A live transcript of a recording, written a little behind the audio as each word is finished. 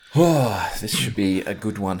Oh, this should be a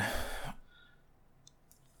good one.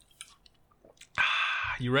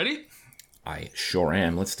 You ready? I sure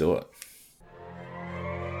am. Let's do it.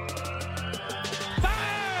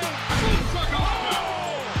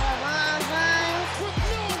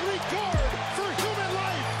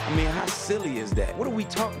 I mean, how silly is that? What are we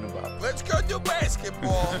talking about? Let's go do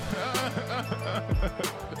basketball.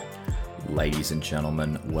 Ladies and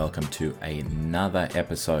gentlemen, welcome to another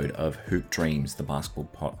episode of Hoop Dreams, the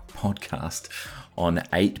basketball podcast on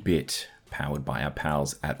 8-Bit, powered by our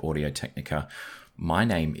pals at Audio Technica. My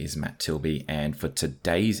name is Matt Tilby, and for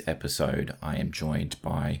today's episode, I am joined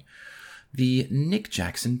by the Nick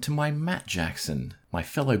Jackson to my Matt Jackson, my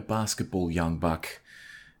fellow basketball young buck.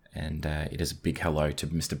 And it is a big hello to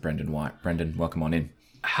Mr. Brendan White. Brendan, welcome on in.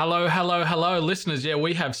 Hello, listeners. Yeah,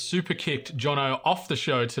 we have super kicked Jono off the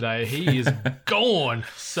show today. He is gone.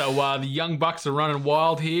 So the Young Bucks are running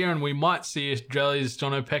wild here, and we might see Australia's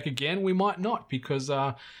Jono Peck again. We might not, because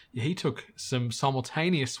he took some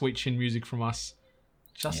simultaneous Sweet Chin music from us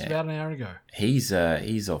just about an hour ago. He's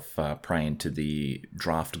off praying to the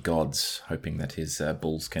draft gods, hoping that his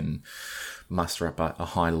Bulls can muster up a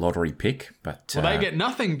high lottery pick. But they get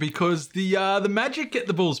nothing because the Magic get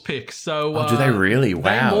the Bulls pick. So do they really?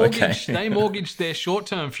 Wow. They mortgage their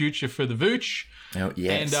short-term future for the Vooch. Oh,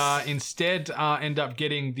 yes. And instead end up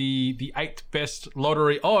getting the 8th best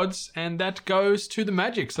lottery odds, and that goes to the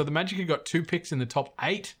Magic. So the Magic have got 2 picks in the top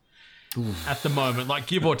 8. Oof. At the moment, like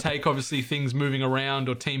give or take, obviously things moving around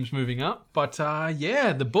or teams moving up, but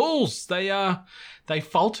the Bulls they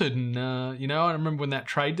faltered, and I remember when that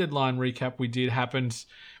trade deadline recap we did happened,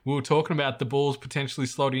 we were talking about the Bulls potentially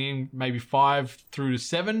slotting in maybe 5 through to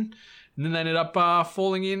 7, and then they ended up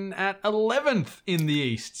falling in at 11th in the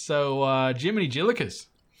East. So Jiminy Jillikers.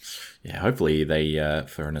 Yeah, hopefully they,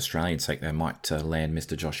 for an Australian sake, they might land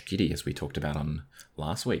Mr. Josh Giddey, as we talked about on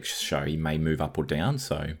last week's show. He may move up or down,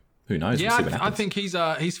 so who knows? Yeah, we'll see what happens. I think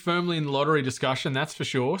he's firmly in the lottery discussion, that's for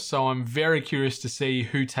sure. So I'm very curious to see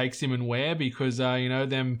who takes him and where, because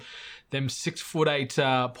them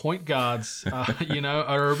 6'8" point guards,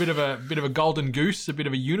 are a bit of a golden goose, a bit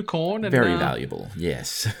of a unicorn, and very valuable.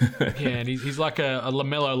 Yes. Yeah, and he's like a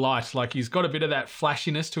LaMelo Light. Like he's got a bit of that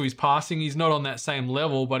flashiness to his passing. He's not on that same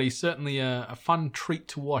level, but he's certainly a fun treat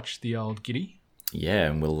to watch, the old Giddey. Yeah,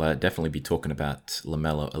 and we'll definitely be talking about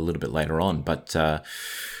LaMelo a little bit later on, but.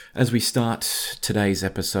 As we start today's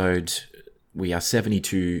episode, we are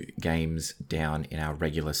 72 games down in our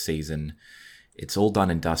regular season. It's all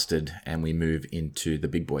done and dusted, and we move into the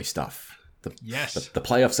big boy stuff. The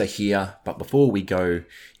playoffs are here, but before we go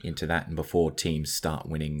into that and before teams start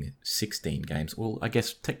winning 16 games, well, I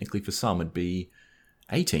guess technically for some it'd be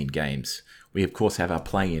 18 games. We, of course, have our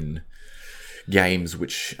play-in games,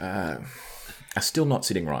 which are still not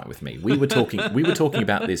sitting right with me. We were talking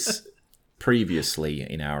about this previously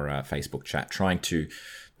in our Facebook chat, trying to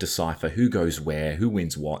decipher who goes where, who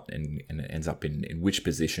wins what, and ends up in which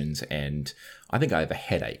positions. And I think I have a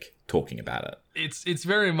headache talking about it. It's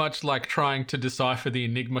very much like trying to decipher the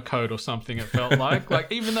Enigma code or something, it felt like.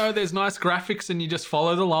 Like, even though there's nice graphics and you just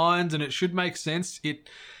follow the lines and it should make sense, it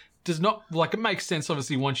does not. Like, it makes sense,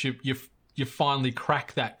 obviously, once you finally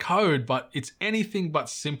crack that code, but it's anything but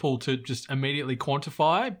simple to just immediately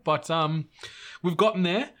quantify. But we've gotten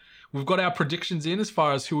there. We've got our predictions in as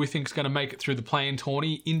far as who we think is going to make it through the play-in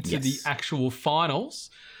tourney into the actual finals.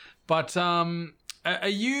 But are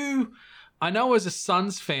you... I know as a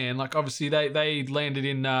Suns fan, like obviously they landed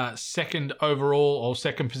in second overall or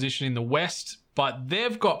second position in the West, but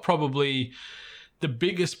they've got probably the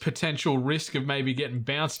biggest potential risk of maybe getting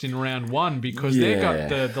bounced in round 1, because they've got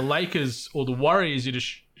the Lakers or the Warriors, you'd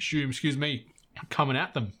assume, coming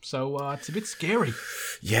at them. So it's a bit scary.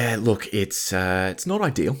 Yeah, look, it's not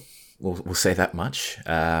ideal. We'll say that much.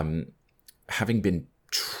 Having been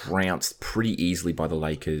trounced pretty easily by the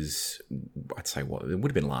Lakers, I'd say it would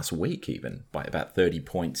have been last week even, by about 30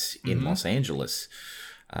 points in Los Angeles.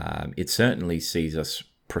 It certainly sees us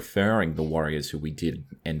preferring the Warriors, who we did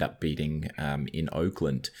end up beating in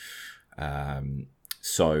Oakland.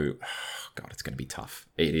 So, God, it's going to be tough.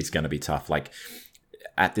 It is going to be tough. Like,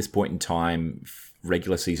 at this point in time,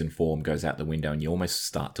 regular season form goes out the window, and you almost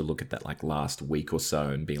start to look at that like last week or so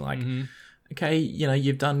and be like, okay,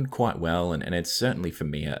 you've done quite well. And it's certainly for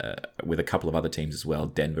me, with a couple of other teams as well,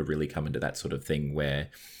 Denver really come into that sort of thing where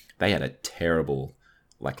they had a terrible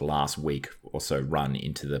like last week or so run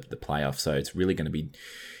into the playoffs. So it's really going to be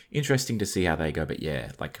interesting to see how they go. But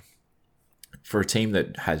yeah, like for a team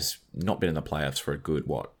that has not been in the playoffs for a good,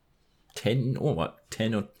 10 or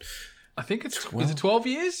I think it's 12. Is it 12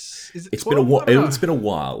 years? It's been a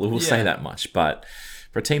while. We'll say that much, but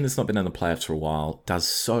for a team that's not been in the playoffs for a while, does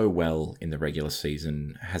so well in the regular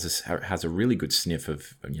season, has a really good sniff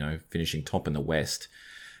of finishing top in the West,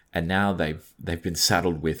 and now they've been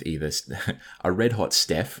saddled with either a red hot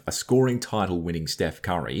Steph, a scoring title winning Steph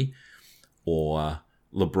Curry, or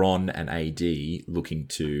LeBron and AD looking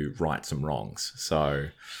to right some wrongs. So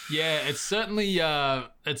yeah, it's certainly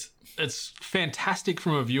it's fantastic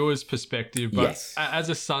from a viewer's perspective, but yes, as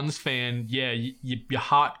a Suns fan, yeah, your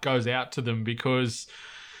heart goes out to them because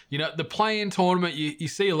the play-in tournament, you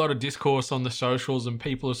see a lot of discourse on the socials and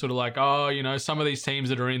people are sort of like, oh, some of these teams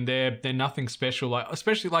that are in there, they're nothing special, like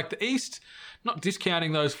especially like the East. Not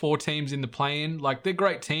discounting those 4 teams in the play-in, like they're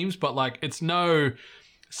great teams, but like it's no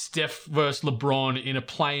Steph versus LeBron in a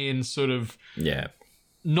play-in sort of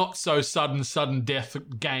not so sudden death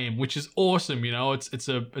game, which is awesome. It's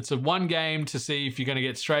a one game to see if you're going to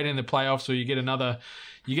get straight in the playoffs or you get another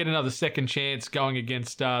second chance going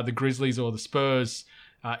against the Grizzlies or the Spurs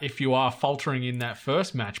if you are faltering in that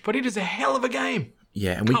first match. But it is a hell of a game.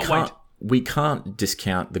 Yeah, and we can't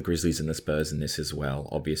discount the Grizzlies and the Spurs in this as well.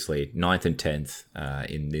 Obviously, 9th and 10th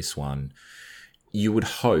in this one. You would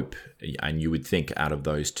hope and you would think out of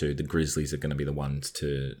those two, the Grizzlies are going to be the ones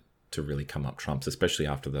to really come up trumps, especially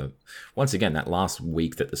after once again, that last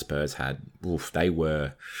week that the Spurs had. Oof, they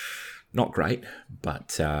were not great,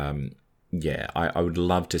 but I would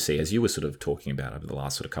love to see, as you were sort of talking about over the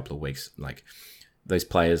last sort of couple of weeks, like those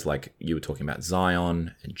players like you were talking about,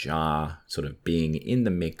 Zion and Ja, sort of being in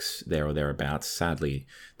the mix there or thereabouts. Sadly,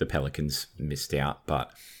 the Pelicans missed out,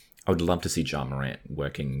 but I would love to see Ja Morant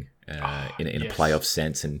working in a playoff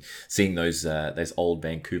sense and seeing those old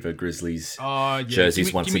Vancouver Grizzlies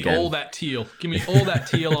jerseys once again. Give me all that teal. Give me all that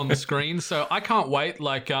teal on the screen. So I can't wait.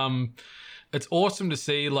 Like, it's awesome to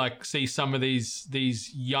see some of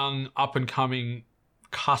these young up and coming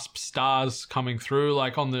cusp stars coming through.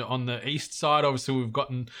 Like on the east side, obviously we're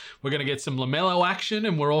going to get some LaMelo action,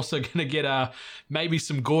 and we're also going to get maybe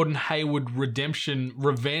some Gordon Hayward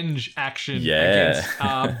revenge action against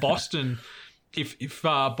Boston. If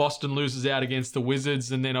Boston loses out against the Wizards,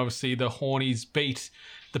 and then obviously the Hornies beat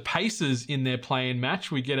the Pacers in their play-in match,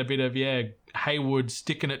 we get a bit of Hayward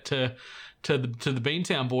sticking it to the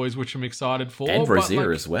Beantown boys, which I'm excited for. And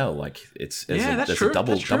Rozier as well. Like it's a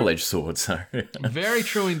double-edged sword. So very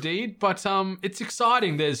true indeed. But it's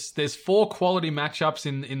exciting. There's 4 quality matchups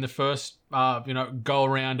in the first go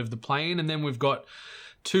around of the play-in, and then we've got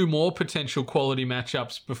 2 more potential quality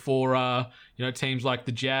matchups before teams like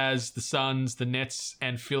the Jazz, the Suns, the Nets,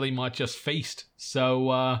 and Philly might just feast.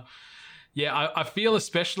 So I feel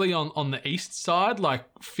especially on the East side, like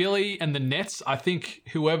Philly and the Nets, I think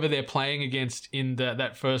whoever they're playing against in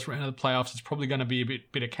that first round of the playoffs is probably going to be a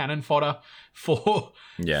bit of cannon fodder for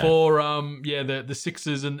the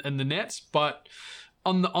Sixers and the Nets. But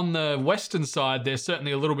on the Western side, there's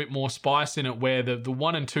certainly a little bit more spice in it, where the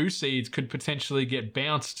 1 and 2 seeds could potentially get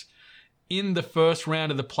bounced in the first round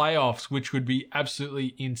of the playoffs, which would be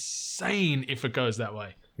absolutely insane if it goes that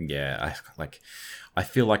way. Yeah, I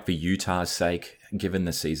feel like for Utah's sake, given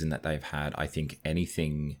the season that they've had, I think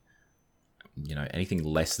anything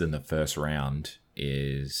less than the first round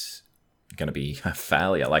is going to be a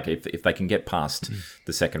failure. Like if they can get past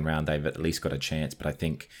the second round, they've at least got a chance. But I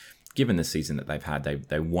think given the season that they've had,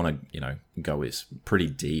 they want to go is pretty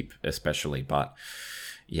deep, especially. But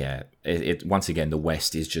yeah, it once again, the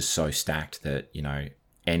West is just so stacked that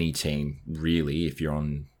any team really, if you're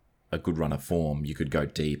on a good run of form, you could go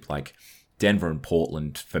deep. Like Denver and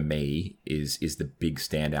Portland for me is the big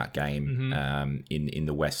standout game in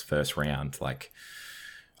the West first round. Like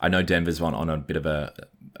I know Denver's on a bit of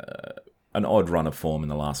an odd run of form in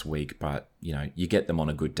the last week, but you get them on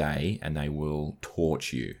a good day and they will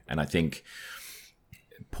torch you. And I think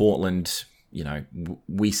Portland,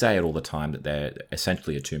 we say it all the time that they're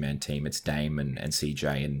essentially a 2-man team. It's Dame and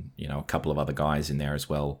CJ and a couple of other guys in there as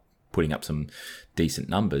well, putting up some decent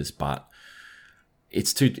numbers, but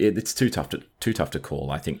it's too tough to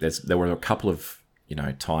call. I think there were a couple of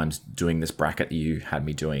times doing this bracket that you had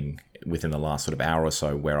me doing within the last sort of hour or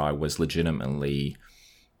so where I was legitimately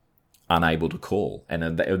unable to call,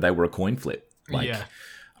 and they were a coin flip.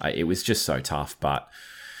 It was just so tough. But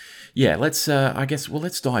yeah, let's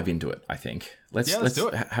dive into it. I think let's do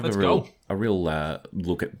it. Have a real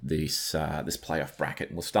look at this playoff bracket.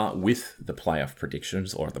 And we'll start with the playoff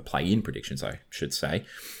predictions, or the play-in predictions, I should say.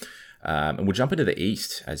 And we'll jump into the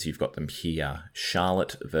East as you've got them here.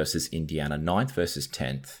 Charlotte versus Indiana, 9th versus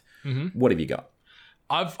 10th. Mm-hmm. What have you got?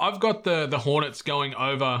 I've got the Hornets going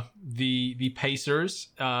over the Pacers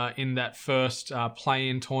in that first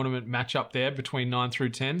play-in tournament matchup there between 9 through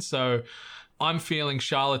 10. So I'm feeling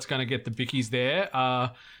Charlotte's going to get the bickies there.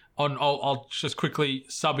 I'll just quickly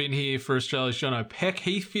sub in here for Australia's Jono Peck.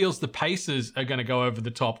 He feels the Pacers are going to go over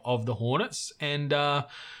the top of the Hornets. And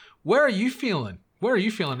where are you feeling? Are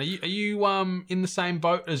you in the same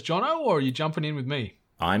boat as Jono, or are you jumping in with me?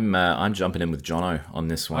 I'm jumping in with Jono on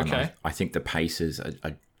this one. Okay. I think the Pacers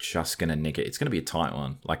are just going to nick it. It's going to be a tight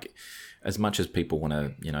one. Like, as much as people want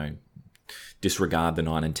to, disregard the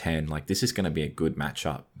 9 and 10, like, this is going to be a good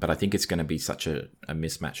matchup. But I think it's going to be such a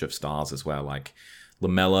mismatch of styles as well. Like,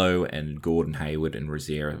 LaMelo and Gordon Hayward and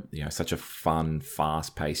Rozier, such a fun,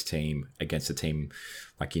 fast-paced team against a team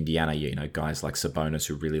like Indiana, guys like Sabonis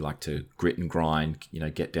who really like to grit and grind,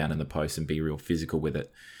 get down in the post and be real physical with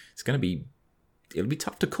it. It'll be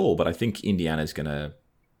tough to call, but I think Indiana's going to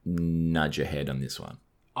nudge ahead on this one.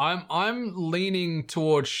 I'm leaning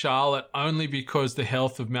towards Charlotte only because the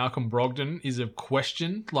health of Malcolm Brogdon is a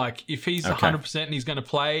question. Like, if he's 100% and he's going to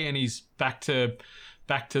play and he's back to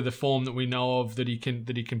the form that we know of that he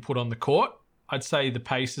can put on the court, I'd say the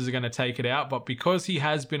Pacers are going to take it out. But because he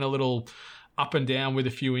has been a little up and down with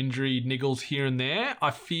a few injury niggles here and there,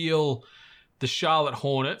 I feel the Charlotte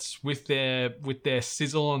Hornets with their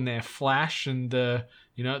sizzle and their flash and the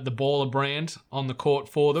baller brand on the court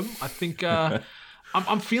for them. I think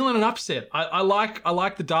I'm feeling an upset. I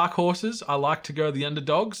like the dark horses. I like to go the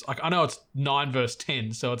underdogs. Like, I know it's 9 versus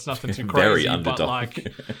 10, so it's nothing too crazy. Very underdog.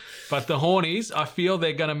 But the Hornies, I feel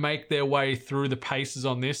they're going to make their way through the Pacers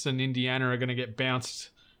on this, and Indiana are going to get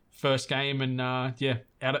bounced first game and out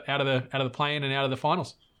of the play-in and out of the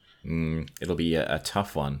finals. It'll be a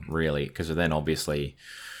tough one, really, because then obviously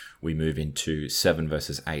we move into 7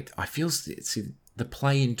 versus 8. I feel the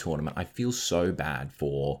play-in tournament. I feel so bad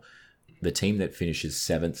for the team that finishes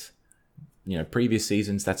 7th. Previous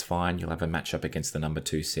seasons, that's fine. You'll have a matchup against the number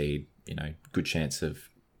 2 seed. Good chance of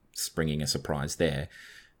springing a surprise there.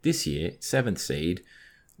 This year, 7th seed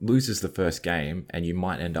loses the first game, and you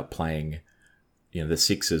might end up playing, the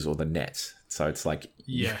Sixers or the Nets. So it's like,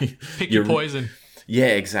 pick your poison. Yeah,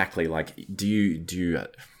 exactly. Like, do you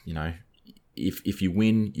if you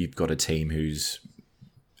win, you've got a team who's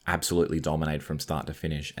absolutely dominated from start to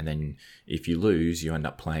finish, and then if you lose, you end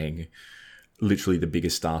up playing literally the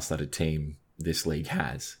biggest star-studded team this league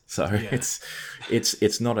has. So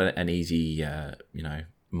it's not an easy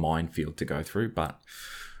minefield to go through, but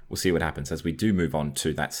we'll see what happens as we do move on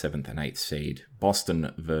to that 7th and 8th seed.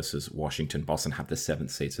 Boston versus Washington. Boston have the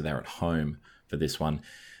 7th seed, so they're at home for this one.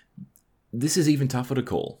 This is even tougher to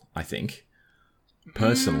call, I think.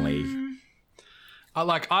 Personally,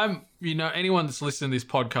 anyone that's listening to this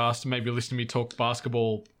podcast and maybe listening to me talk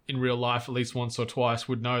basketball in real life at least once or twice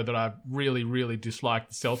would know that I really, really dislike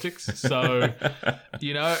the Celtics. So,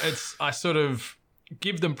 I sort of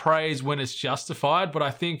give them praise when it's justified, but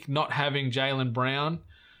I think not having Jaylen Brown,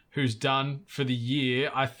 who's done for the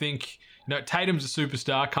year, I think, Tatum's a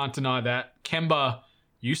superstar, can't deny that. Kemba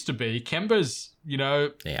used to be. Kemba's,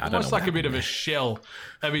 almost like a bit of a shell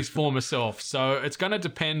of his former self. So it's going to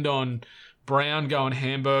depend on Brown going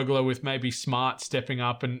hamburglar with maybe Smart stepping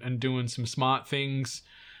up and doing some smart things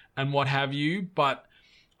and what have you. But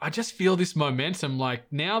I just feel this momentum,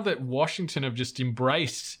 like now that Washington have just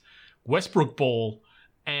embraced Westbrook ball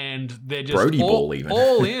and they're just Brody ball even.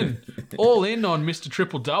 all in on Mr.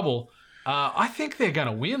 Triple-Double. I think they're going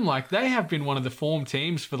to win. Like, they have been one of the form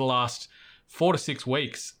teams for the last 4 to 6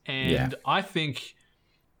 weeks. And I think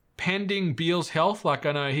pending Beal's health, like,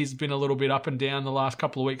 I know he's been a little bit up and down the last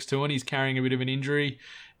couple of weeks too, and he's carrying a bit of an injury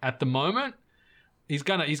at the moment. He's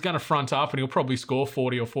gonna front up and he'll probably score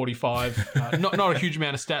 40 or 45. Not a huge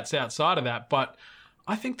amount of stats outside of that, but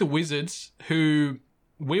I think the Wizards, who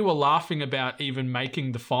we were laughing about even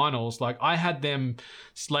making the finals, like I had them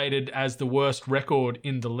slated as the worst record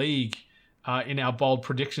in the league in our bold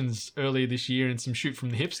predictions earlier this year and some shoot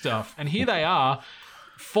from the hip stuff. And here they are,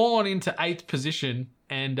 fallen into 8th position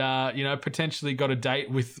and, potentially got a date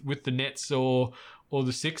with the Nets or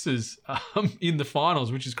the Sixers in the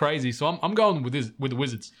finals, which is crazy. So I'm going with the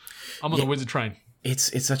Wizards. I'm on the Wizard train.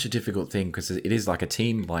 It's such a difficult thing because it is like a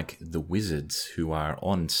team like the Wizards who are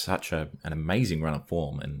on such an amazing run of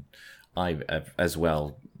form, and I as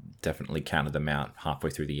well definitely counted them out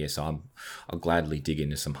halfway through the year, so I'll gladly dig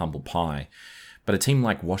into some humble pie. But a team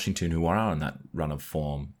like Washington who are on that run of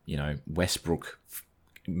form, Westbrook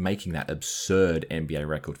making that absurd NBA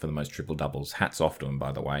record for the most triple doubles, hats off to him,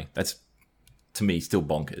 by the way. That's, to me, still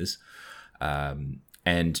bonkers.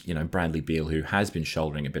 And, Bradley Beal, who has been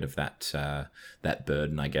shouldering a bit of that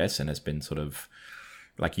burden, I guess, and has been sort of,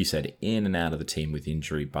 like you said, in and out of the team with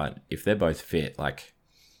injury. But if they're both fit, like,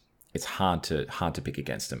 it's hard to pick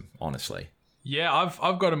against them, honestly. Yeah,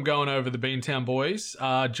 I've got them going over the Beantown Boys.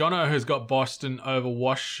 Jono has got Boston over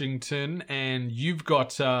Washington, and you've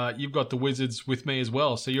got the Wizards with me as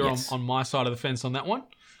well. So you're Yes. on my side of the fence on that one.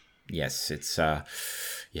 Yes, it's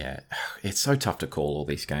it's so tough to call all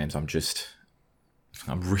these games. I'm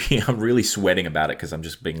really sweating about it because I'm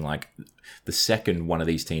just being like, the second one of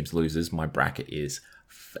these teams loses, my bracket is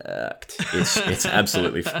fucked. It's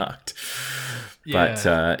absolutely fucked. But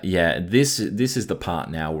this is the part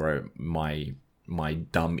now where my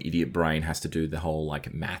dumb idiot brain has to do the whole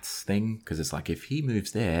like maths thing, because it's like, if he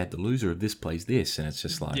moves there, the loser of this plays this, and it's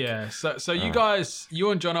just like, Yeah, so you guys, you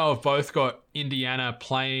and Jono have both got Indiana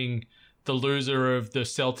playing the loser of the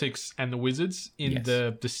Celtics and the Wizards in Yes.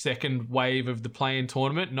 the second wave of the play-in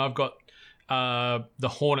tournament, and I've got the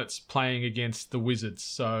Hornets playing against the Wizards.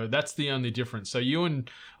 So that's the only difference. So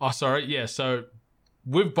so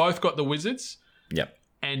we've both got the Wizards, yep.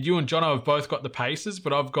 and you and Jono have both got the Pacers,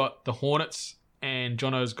 but I've got the Hornets and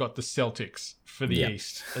Jono's got the Celtics for the Yep.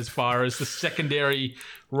 East as far as the secondary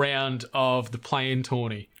round of the play-in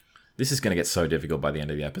tourney. This is going to get so difficult by the end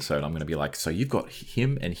of the episode. I'm going to be like, so you've got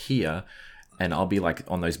him and here, and I'll be like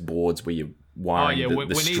on those boards where you're wiring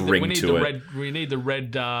the string to it. We need the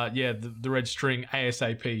red, the red string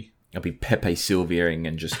ASAP. I'll be Pepe Silvering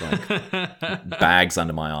and just like bags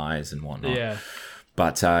under my eyes and whatnot. Yeah.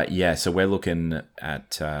 But so we're looking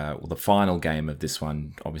at the final game of this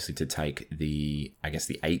one, obviously to take the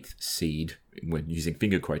 8th seed. We're using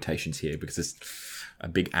finger quotations here because there's a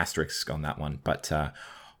big asterisk on that one. But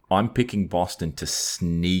I'm picking Boston to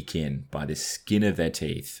sneak in by the skin of their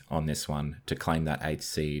teeth on this one to claim that 8th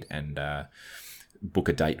seed and book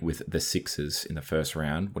a date with the Sixers in the first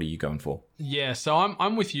round. What are you going for? Yeah, so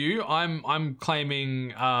I'm with you. I'm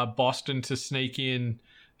claiming Boston to sneak in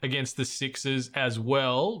against the Sixers as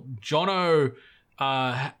well. Jono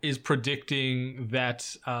is predicting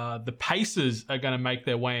that the Pacers are going to make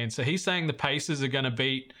their way in. So he's saying the Pacers are going to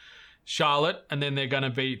beat Charlotte, and then they're going to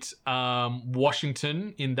beat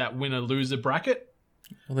Washington in that winner-loser bracket.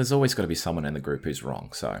 Well, there's always got to be someone in the group who's wrong.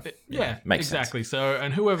 So Yeah, makes exactly. So,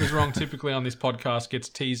 and whoever's wrong typically on this podcast gets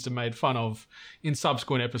teased and made fun of in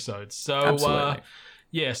subsequent episodes. So,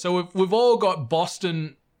 Absolutely. so we've all got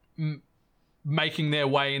Boston making their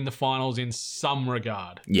way in the finals in some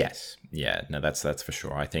regard. Yes. Yeah. No, that's for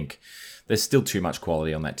sure. I think there's still too much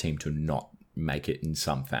quality on that team to not make it in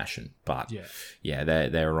some fashion. But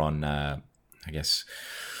they're on, I guess,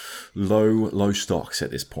 low stocks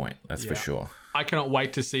at this point. That's for sure. I cannot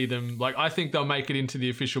wait to see them. Like, I think they'll make it into the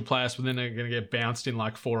official playoffs, but then they're going to get bounced in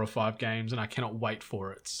like 4 or 5 games, and I cannot wait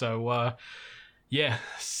for it. So,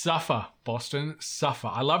 suffer, Boston, suffer.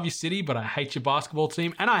 I love your city, but I hate your basketball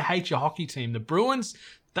team, and I hate your hockey team. The Bruins,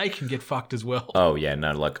 they can get fucked as well. Oh, yeah.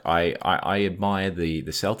 No, look, I admire the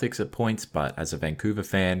Celtics at points, but as a Vancouver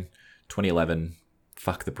fan, 2011,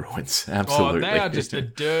 fuck the Bruins. Absolutely. Oh, they are just a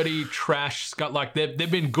dirty trash scut. Like, they've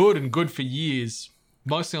been good for years,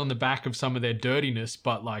 mostly on the back of some of their dirtiness,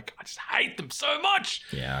 but like, I just hate them so much.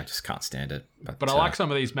 Yeah, I just can't stand it. But I like some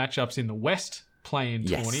of these matchups in the West playing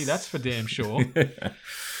tourney. That's for damn sure.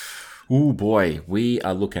 Oh boy, we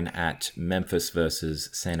are looking at Memphis versus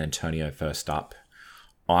San Antonio first up.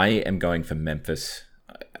 I am going for Memphis.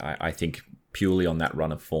 I think purely on that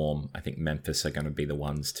run of form, I think Memphis are going to be the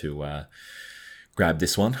ones to grab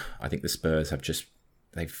this one. I think the Spurs have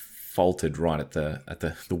they've faltered right at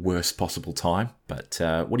the worst possible time. But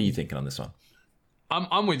what are you thinking on this one?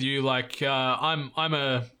 I'm with you. Like, I'm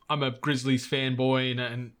a Grizzlies fanboy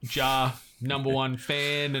and Ja #1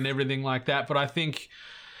 fan and everything like that. But I think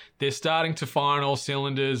they're starting to fire on all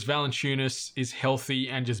cylinders. Valanciunas is healthy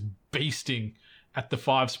and just beasting at the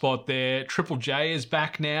 5 spot there. Triple J is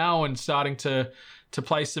back now and starting to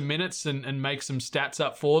play some minutes and make some stats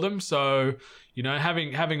up for them. So,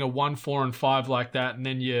 having a 1, 4, and 5 like that, and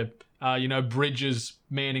then Bridges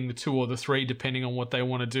manning the 2 or the 3, depending on what they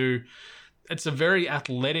want to do. It's a very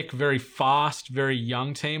athletic, very fast, very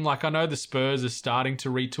young team. Like, I know the Spurs are starting to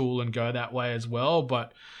retool and go that way as well,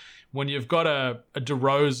 but when you've got a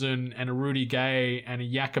DeRozan and a Rudy Gay and a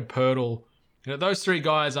Jakob Poeltl, those 3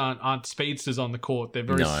 guys aren't speedsters on the court. They're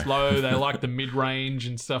very slow. They like the mid-range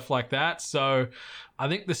and stuff like that. So I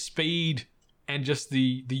think the speed and just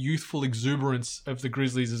the youthful exuberance of the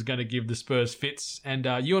Grizzlies is going to give the Spurs fits. And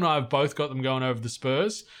you and I have both got them going over the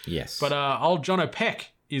Spurs. Yes. But old Jono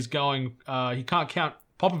Peck is going, he can't count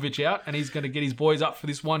Popovich out, and he's going to get his boys up for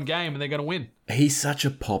this one game, and they're going to win. He's such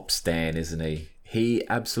a Pop stan, isn't he? He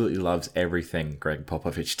absolutely loves everything Greg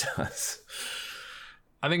Popovich does.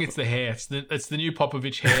 I think it's the hair. It's the new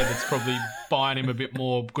Popovich hair that's probably buying him a bit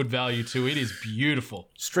more good value too. It is beautiful.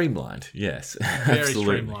 Streamlined, yes. Very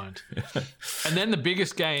Absolutely. streamlined. And then the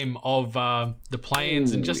biggest game of the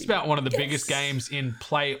play-ins, and just about one of the biggest games in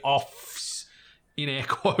playoffs, in air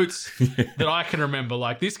quotes, that I can remember.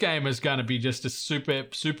 Like, this game is going to be just a super,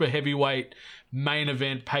 super heavyweight main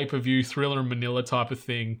event, pay-per-view, thriller in Manila type of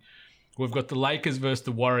thing. We've got the Lakers versus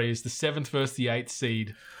the Warriors, the 7th versus the 8th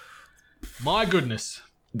seed. My goodness.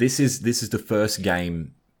 This is the first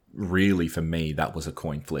game, really, for me, that was a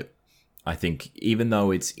coin flip. I think even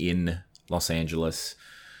though it's in Los Angeles,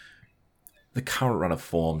 the current run of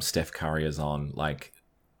form Steph Curry is on, like,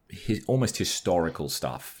 almost historical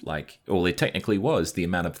stuff. Like, well, it technically was the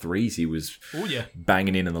amount of threes he was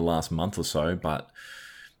banging in the last month or so, but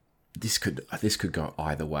this could go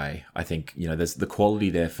either way. I think, there's the quality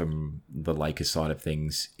there from the Lakers side of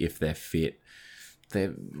things. If they're fit,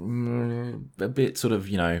 they're a bit sort of,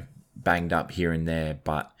 banged up here and there,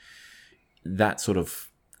 but that sort of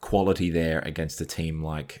quality there against a team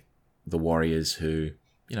like the Warriors, who,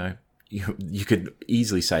 you could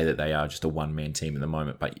easily say that they are just a one-man team at the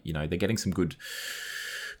moment, but, they're getting some good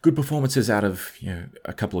performances out of,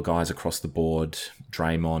 a couple of guys across the board.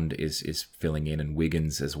 Draymond is filling in, and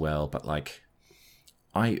Wiggins as well. But, like,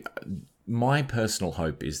 my personal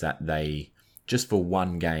hope is that they, just for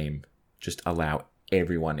one game, just allow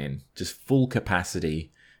everyone in, just full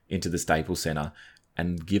capacity into the Staples Center,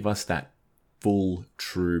 and give us that full,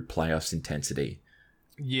 true playoffs intensity.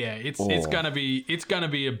 Yeah, it's gonna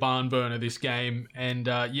be a barn burner, this game, and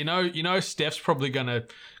Steph's probably gonna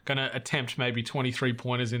attempt maybe 23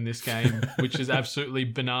 pointers in this game, which is absolutely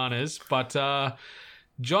bananas. But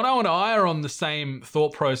Jono and I are on the same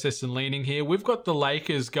thought process and leaning here. We've got the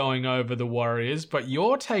Lakers going over the Warriors, but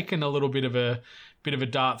you're taking a little bit of a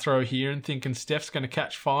dart throw here and thinking Steph's going to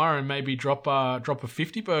catch fire and maybe drop a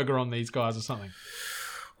 50 burger on these guys or something.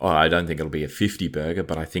 Oh, I don't think it'll be a 50 burger,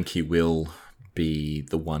 but I think he will be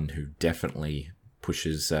the one who definitely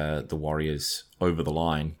pushes the Warriors over the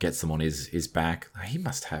line, gets them on his back. He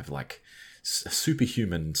must have like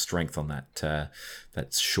superhuman strength on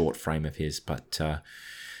that short frame of his. But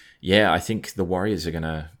I think the Warriors are going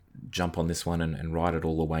to jump on this one and ride it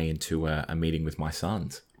all the way into a meeting with my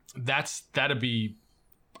Suns.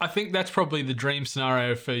 I think that's probably the dream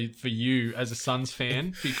scenario for you as a Suns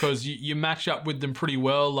fan, because you match up with them pretty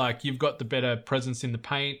well. Like, you've got the better presence in the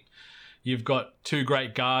paint. You've got two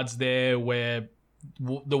great guards there, where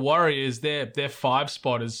the Warriors, their 5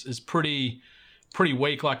 spot is pretty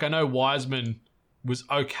weak. Like, I know Wiseman was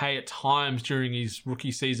okay at times during his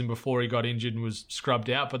rookie season before he got injured and was scrubbed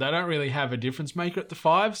out, but they don't really have a difference maker at the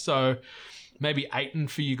 5. So maybe Ayton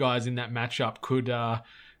for you guys in that matchup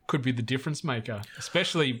could be the difference maker,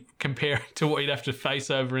 especially compared to what you'd have to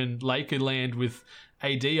face over in Lakerland with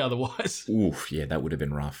AD otherwise. Oof, yeah, that would have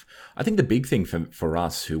been rough. I think the big thing for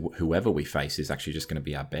us, whoever we face, is actually just going to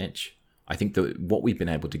be our bench. I think what we've been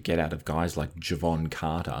able to get out of guys like Javon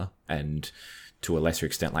Carter and, to a lesser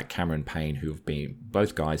extent, like Cameron Payne, who have been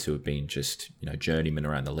both guys who have been just, journeymen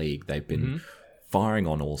around the league. They've been firing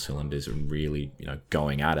on all cylinders and really,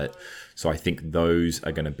 going at it. So I think those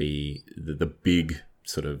are going to be the big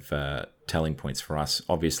sort of telling points for us.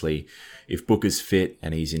 Obviously, if Booker's fit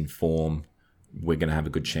and he's in form, we're going to have a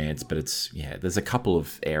good chance. But there's a couple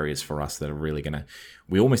of areas for us that are really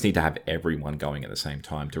we almost need to have everyone going at the same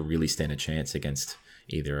time to really stand a chance against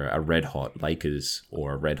either a red-hot Lakers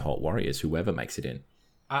or a red-hot Warriors, whoever makes it in.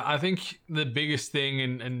 I think the biggest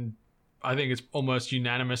thing, and I think it's almost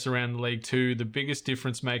unanimous around the league too, the biggest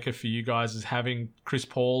difference maker for you guys is having Chris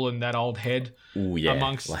Paul and that old head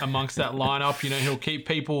amongst that lineup. He'll keep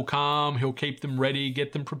people calm, he'll keep them ready,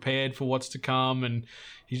 get them prepared for what's to come, and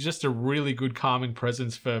he's just a really good calming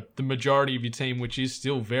presence for the majority of your team, which is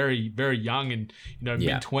still very, very young and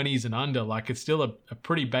mid-20s and under. Like, it's still a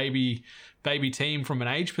pretty baby team from an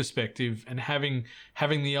age perspective, and having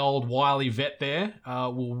the old wily vet there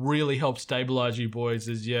will really help stabilize you boys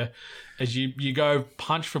as you go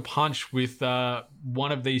punch for punch with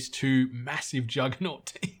one of these two massive juggernaut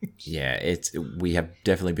teams. Yeah, we have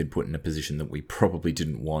definitely been put in a position that we probably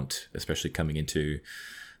didn't want, especially coming into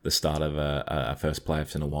the start of a first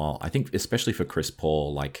playoffs in a while. I think especially for Chris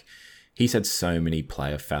Paul, like, he's had so many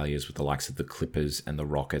player failures with the likes of the Clippers and the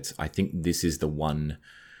Rockets. I think this is the one,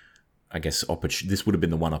 I guess, this would have been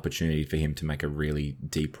the one opportunity for him to make a really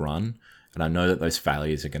deep run. And I know that those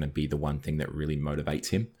failures are going to be the one thing that really motivates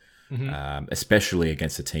him, especially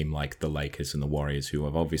against a team like the Lakers and the Warriors, who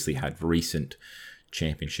have obviously had recent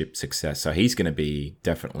championship success. So he's going to be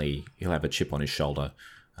he'll have a chip on his shoulder,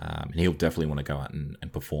 and he'll definitely want to go out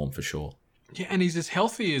and perform for sure. Yeah, and he's as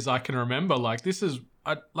healthy as I can remember. Like, this is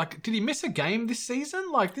did he miss a game this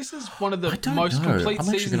season? Like, this is one of the don't most know. complete I'm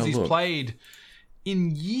actually seasons gonna he's look. played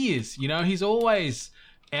in years. You know, he's always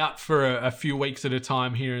out for a few weeks at a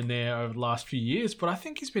time here and there over the last few years, but I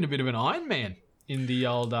think he's been a bit of an Iron Man in the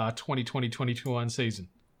old 2020-2021 season.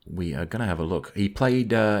 We are going to have a look. He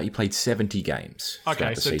played 70 games. Okay,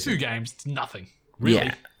 throughout the so season. 2 games, it's nothing. Really?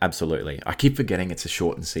 Yeah, absolutely. I keep forgetting it's a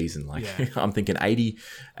shortened season. Like Yeah. I'm thinking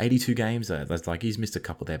 82 games. That's like he's missed a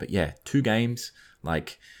couple there, but yeah, 2 games.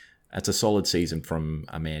 Like that's a solid season from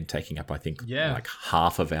a man taking up, I think, Yeah. like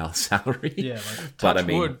half of our salary. Yeah, like, But I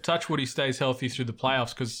mean, touch wood, he stays healthy through the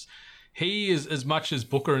playoffs, because he is, as much as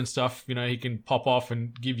Booker and stuff, you know, he can pop off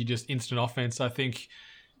and give you just instant offense. I think,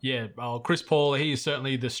 yeah, Chris Paul, he is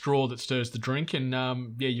certainly the straw that stirs the drink, and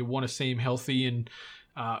yeah, you want to see him healthy and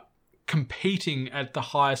competing at the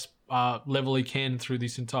highest level he can through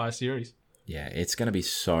this entire series. yeah, it's going to be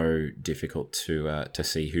so difficult to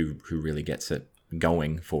see who really gets it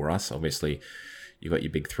going for us. Obviously, you got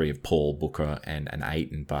your big 3 of Paul, Booker, and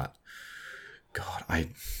Ayton, but God,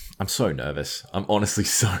 I'm so nervous. I'm honestly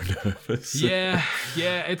so nervous. Yeah,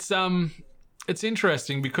 it's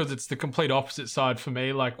interesting because it's the complete opposite side for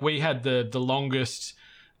me. Like, we had the longest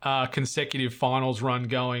consecutive finals run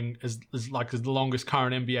going as the longest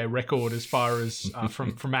current NBA record as far as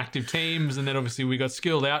from active teams, and then obviously we got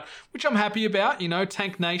skilled out, which I'm happy about. You know,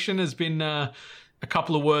 Tank Nation has been a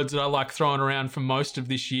couple of words that I like throwing around for most of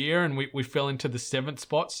this year, and we fell into the 7th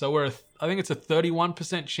spot, so I think it's a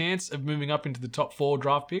 31% chance of moving up into the top 4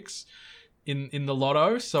 draft picks in the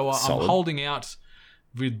lotto. So I'm Solid. holding out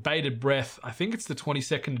with bated breath. I think it's the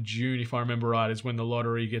 22nd of June, if I remember right, is when the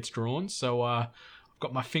lottery gets drawn. So I've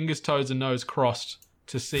got my fingers, toes, and nose crossed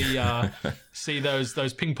to see see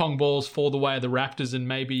those ping pong balls fall the way of the Raptors, and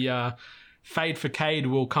maybe Fade for Cade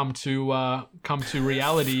will come to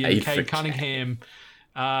reality, and Fade for Cade Cunningham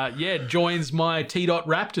joins my T-Dot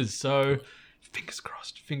Raptors. So fingers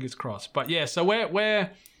crossed. But yeah, so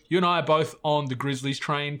we're you and I are both on the Grizzlies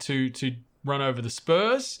train to run over the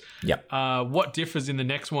Spurs. Yep. What differs in the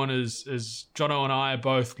next one is Jono and I are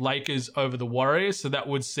both Lakers over the Warriors, so that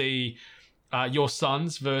would see your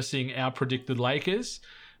Suns versus our predicted Lakers.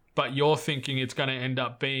 But you're thinking it's going to end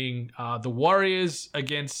up being the Warriors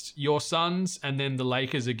against your Suns, and then the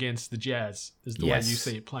Lakers against the Jazz, is the way you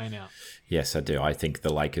see it playing out. Yes, I do. I think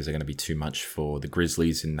the Lakers are going to be too much for the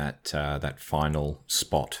Grizzlies in that final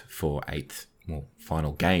spot for 8th. Well,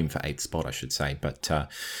 final game for 8th spot, I should say. But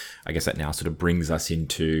I guess that now sort of brings us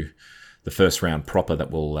into the first round proper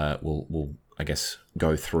that we'll I guess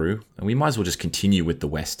go through, and we might as well just continue with the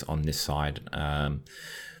West on this side.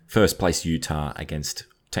 First place Utah against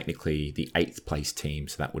technically the 8th place team,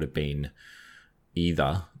 so that would have been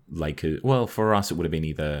either Lakers. Well, for us, it would have been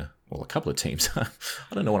either a couple of teams. I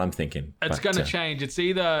don't know what I'm thinking. It's going to change. It's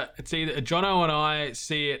either Jono and I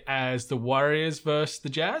see it as the Warriors versus the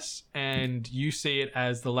Jazz, and you see it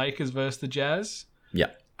as the Lakers versus the Jazz.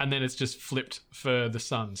 Yeah. And then it's just flipped for the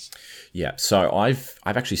Suns. Yeah. So I've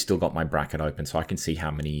actually still got my bracket open, so I can see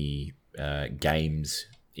how many games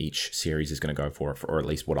each series is going to go for, or at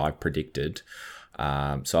least what I've predicted.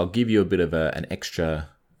 So I'll give you a bit of an extra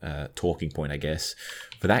talking point, I guess.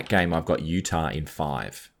 For that game, I've got Utah in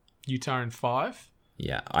 5. Utah in 5?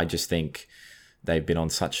 Yeah, I just think they've been on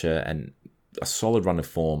such a solid run of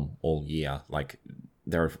form all year. Like,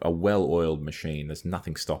 they're a well-oiled machine. There's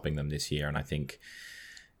nothing stopping them this year, and I think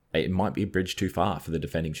it might be a bridge too far for the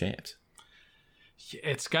defending champs.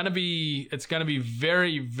 It's gonna be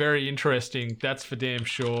very, very interesting. That's for damn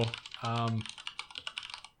sure.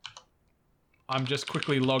 I'm just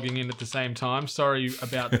quickly logging in at the same time. Sorry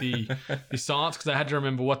about the silence, because I had to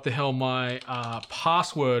remember what the hell my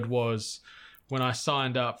password was when I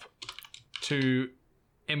signed up to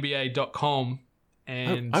NBA.com.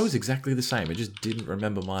 And I was exactly the same. I just didn't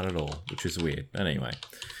remember mine at all, which is weird. Anyway.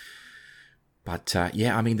 But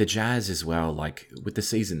yeah, I mean, the Jazz as well, like with the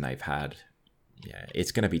season they've had, yeah,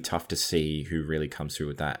 it's going to be tough to see who really comes through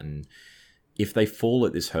with that. And if they fall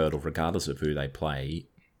at this hurdle, regardless of who they play,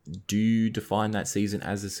 do you define that season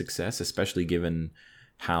as a success, especially given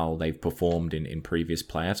how they've performed in previous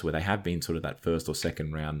playoffs where they have been sort of that first or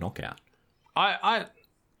second round knockout? I'd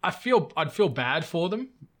feel bad for them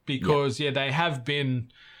because they have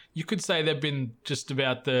been. You could say they've been just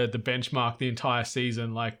about the benchmark the entire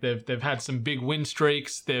season. Like they've had some big win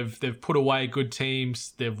streaks. They've put away good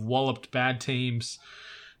teams. They've walloped bad teams.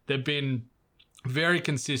 They've been very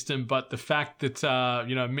consistent. But the fact that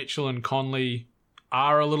Mitchell and Conley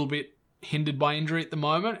are a little bit hindered by injury at the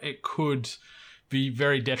moment, it could be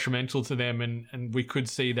very detrimental to them, and we could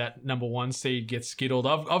see that number 1 seed get skittled.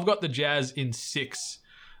 I've got the Jazz in 6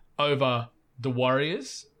 over the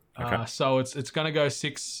Warriors. Okay. So it's going to go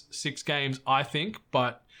six games, I think.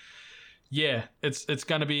 But yeah, it's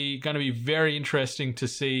going to be very interesting to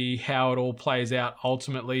see how it all plays out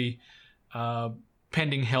ultimately,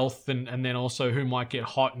 pending health and then also who might get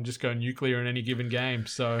hot and just go nuclear in any given game.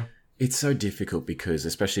 So it's so difficult because,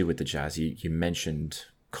 especially with the Jazz, you mentioned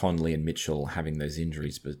Conley and Mitchell having those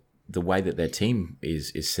injuries, but the way that their team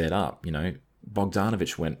is set up,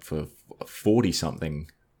 Bogdanovic went for 40-something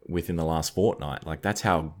within the last fortnight. Like, that's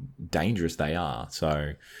how dangerous they are.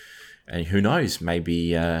 So, and who knows,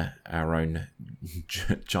 maybe our own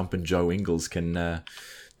Jumpin' Joe Ingles can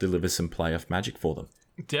deliver some playoff magic for them.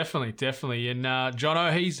 Definitely. And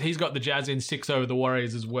Jono, he's got the Jazz in 6 over the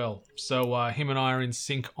Warriors as well. So him and I are in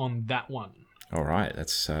sync on that one. All right,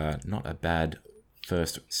 that's not a bad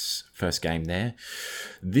first game there.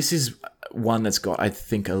 This is one that's got, I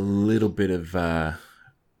think, a little bit of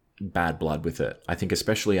bad blood with it. I think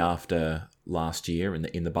especially after last year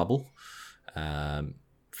in the bubble.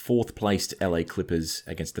 4th placed LA Clippers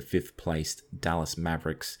against the 5th placed Dallas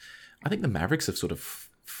Mavericks. I think the Mavericks have sort of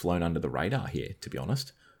flown under the radar here, to be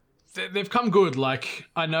honest. They've come good. Like,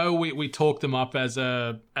 I know we talked them up as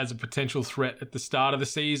a potential threat at the start of the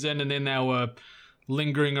season, and then they were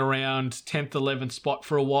lingering around 10th, 11th spot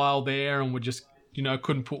for a while there, and were just,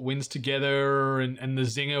 couldn't put wins together, and the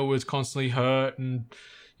zinger was constantly hurt, and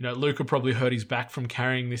Luka probably hurt his back from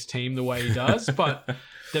carrying this team the way he does, but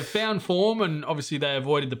they've found form, and obviously they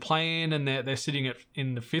avoided the play-in, and they're sitting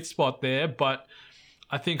in the 5th spot there, but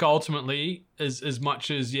I think ultimately, as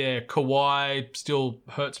much as, Kawhi still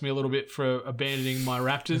hurts me a little bit for abandoning my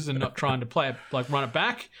Raptors and not trying to run it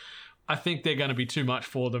back, I think they're going to be too much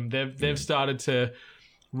for them. They've started to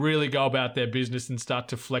really go about their business and start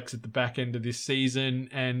to flex at the back end of this season,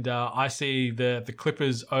 and I see the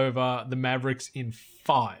Clippers over the Mavericks in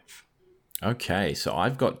 5. Okay, so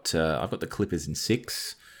I've got the Clippers in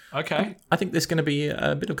 6. Okay, I think there's going to be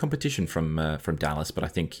a bit of competition from Dallas, but I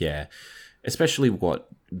think especially what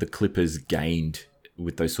the Clippers gained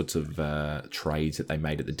with those sorts of trades that they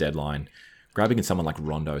made at the deadline, grabbing in someone like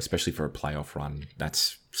Rondo, especially for a playoff run,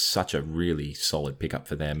 that's such a really solid pickup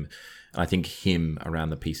for them. And I think him around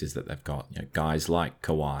the pieces that they've got, guys like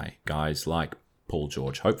Kawhi, guys like Paul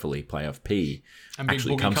George, hopefully playoff P. And Big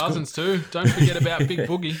Boogie Cousins too. Don't forget about Big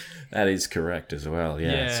Boogie. That is correct as well,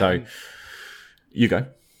 yeah. So, you go.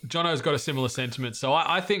 Jono's got a similar sentiment. So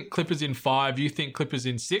I think Clippers in 5, you think Clippers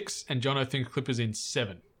in 6, and Jono thinks Clippers in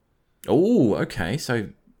 7. Oh, okay. So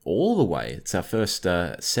all the way. It's our first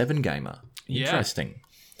 7-gamer. Interesting.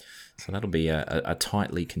 Yeah. So that'll be a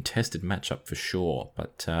tightly contested matchup for sure.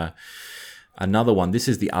 But another one, this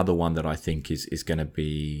is the other one that I think is going to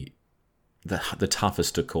be the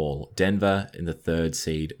toughest to call. Denver in the 3rd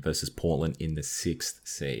seed versus Portland in the 6th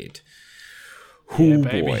seed. Yeah,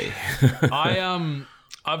 baby.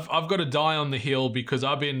 I've got to die on the hill because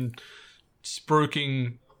I've been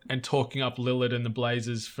spruiking and talking up Lillard and the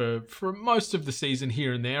Blazers for most of the season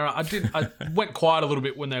here and there. I went quiet a little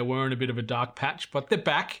bit when they were in a bit of a dark patch, but they're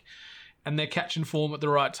back and they're catching form at the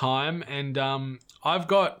right time. And I've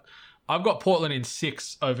got Portland in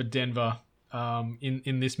 6 over Denver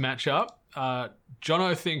in this matchup.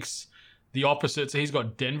 Jono thinks the opposite, so he's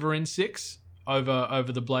got Denver in 6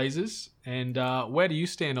 over the Blazers. And where do you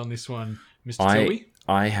stand on this one, Mr. Tilby?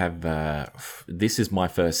 I have, this is my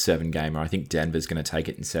first 7-gamer. I think Denver's going to take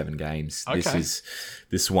it in 7 games. Okay.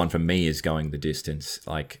 This one for me is going the distance.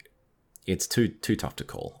 Like, it's too tough to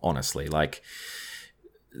call, honestly. Like,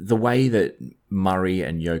 the way that Murray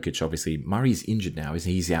and Jokic, obviously, Murray's injured now.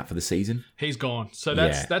 He's out for the season? He's gone. So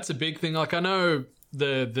that's a big thing. Like, I know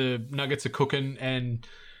the Nuggets are cooking and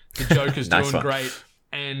the Joker's doing great.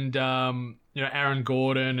 And, Aaron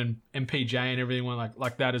Gordon and MPJ and everyone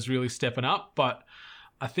like that is really stepping up. But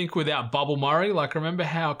I think without Bubble Murray, like, remember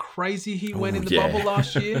how crazy he went in the bubble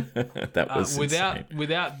last year? That was without insane.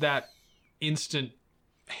 Without that instant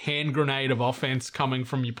hand grenade of offense coming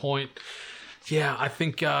from your point. Yeah, I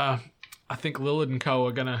think Lillard and co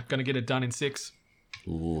are gonna get it done in 6.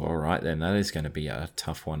 Ooh, all right then, that is going to be a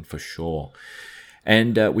tough one for sure.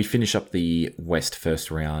 And we finish up the West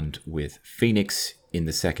first round with Phoenix in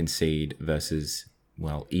the 2nd seed versus,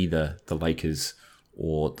 well, either the Lakers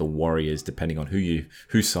or the Warriors, depending on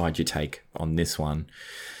whose side you take on this one.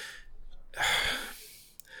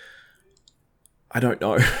 I don't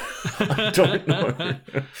know.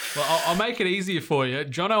 Well, I'll make it easier for you.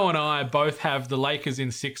 Jono and I both have the Lakers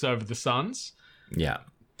in 6 over the Suns. Yeah.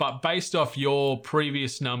 But based off your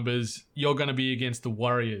previous numbers, you're going to be against the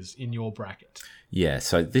Warriors in your bracket. Yeah,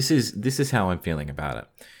 so this is how I'm feeling about it.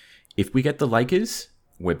 If we get the Lakers,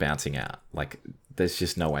 we're bouncing out. Like, There's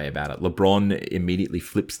just no way about it. LeBron immediately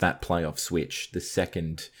flips that playoff switch the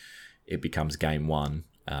second it becomes game one,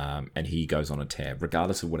 and he goes on a tear,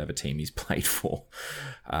 regardless of whatever team he's played for.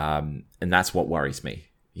 And that's what worries me.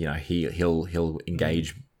 You know, he'll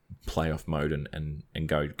engage playoff mode and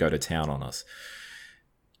go to town on us.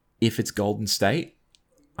 If it's Golden State,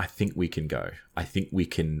 I think we can go. I think we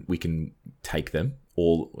can take them.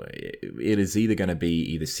 It is either going to be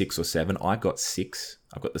either 6 or 7. I've got 6.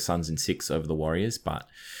 I've got the Suns in 6 over the Warriors, but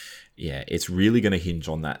yeah, it's really going to hinge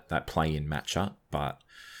on that play-in matchup. But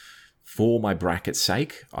for my bracket's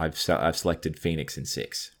sake, I've selected Phoenix in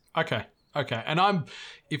 6. Okay. And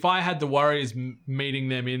if I had the Warriors meeting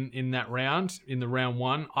them in that round, in the round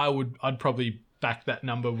 1, I'd probably back that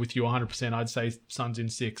number with you 100%. I'd say Suns in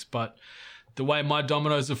 6, but the way my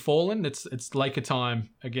dominoes have fallen, it's Laker time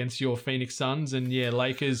against your Phoenix Suns, and yeah,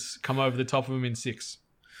 Lakers come over the top of them in 6.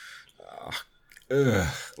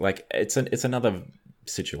 Like it's another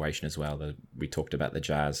situation as well that we talked about the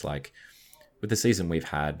Jazz. Like with the season we've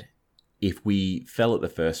had, if we fell at the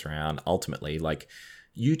first round, ultimately, like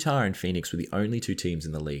Utah and Phoenix were the only 2 teams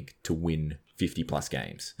in the league to win 50 plus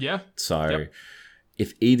games. Yeah. So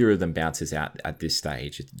if either of them bounces out at this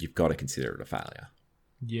stage, you've got to consider it a failure.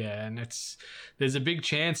 Yeah, and there's a big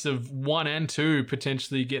chance of 1 and 2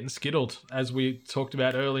 potentially getting skittled, as we talked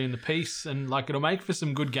about early in the piece. And like, it'll make for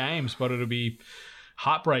some good games, but it'll be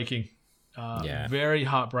heartbreaking. Very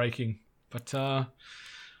heartbreaking. But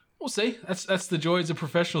we'll see. That's the joys of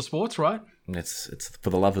professional sports, right? It's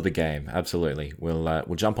for the love of the game. Absolutely. We'll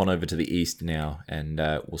jump on over to the East now, and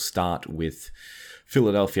we'll start with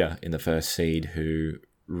Philadelphia in the first seed, who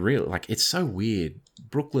really, like, it's so weird.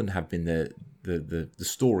 Brooklyn have been the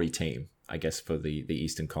story team, I guess, for the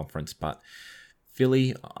Eastern Conference, but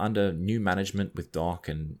Philly under new management with Doc,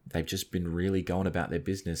 and they've just been really going about their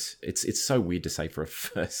business. It's so weird to say for a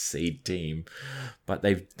first seed team, but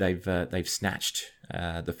they've snatched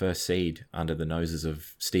the first seed under the noses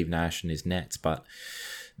of Steve Nash and his Nets. But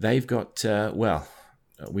they've got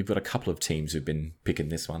we've got a couple of teams who've been picking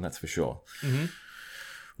this one, that's for sure. Mm-hmm.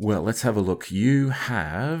 Well, let's have a look. You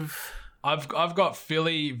have. I've got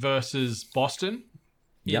Philly versus Boston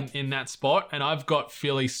in that spot, and I've got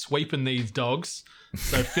Philly sweeping these dogs.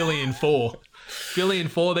 So Philly in 4. Philly in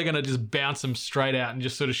 4, they're going to just bounce them straight out and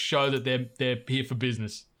just sort of show that they're here for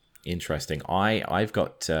business. Interesting. I've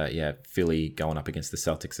got Philly going up against the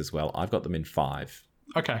Celtics as well. I've got them in 5.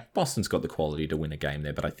 Okay. Boston's got the quality to win a game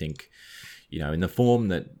there, but I think, you know, in the form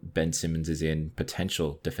that Ben Simmons is in,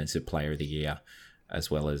 potential defensive player of the year,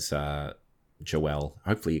 as well as Joel.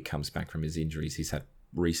 Hopefully he comes back from his injuries he's had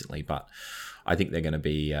recently, but I think they're going to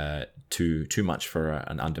be too much for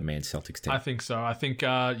an undermanned Celtics team. I think so. I think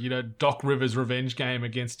Doc Rivers' revenge game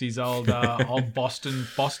against his old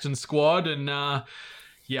Boston squad, and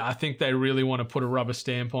I think they really want to put a rubber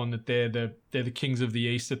stamp on that they're the kings of the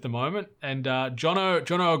East at the moment. And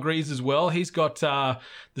Jono agrees as well. He's got the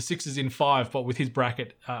Sixers in 5, but with his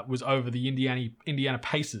bracket was over the Indiana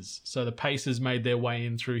Pacers. So the Pacers made their way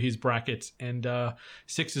in through his bracket, and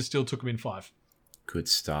Sixers still took him in 5. Good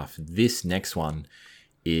stuff. This next one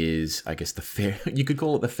is, I guess, you could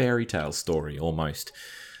call it the fairy tale story almost.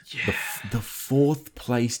 Yeah. The 4th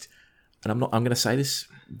placed, and I'm going to say this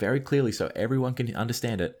very clearly so everyone can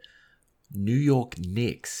understand it. New York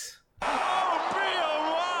Knicks.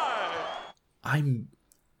 I'm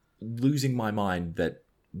losing my mind that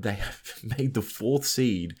they have made the 4th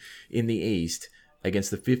seed in the East against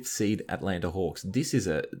the 5th seed Atlanta Hawks. This is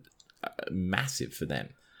a massive for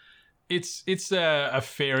them. It's a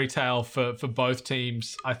fairy tale for both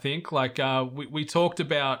teams, I think. Like we talked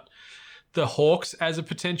about the Hawks as a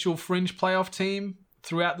potential fringe playoff team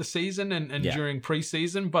throughout the season and during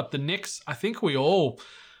preseason, but the Knicks, I think we all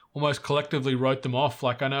almost collectively wrote them off.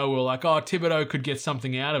 Like, I know we're like, oh, Thibodeau could get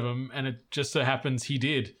something out of him, and it just so happens he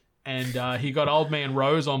did. And he got old man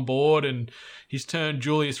Rose on board, and he's turned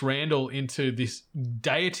Julius Randle into this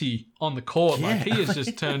deity on the court. Yeah. Like, he has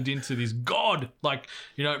just turned into this god, like,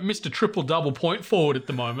 you know, Mr. Triple-double point forward at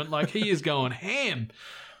the moment. Like, he is going ham.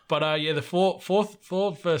 But the 4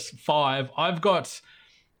 versus 5, I've got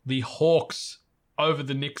the Hawks over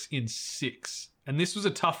the Knicks in 6. And this was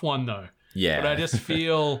a tough one, though. Yeah. But I just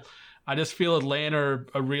feel Atlanta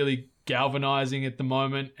are really galvanizing at the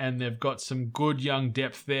moment, and they've got some good young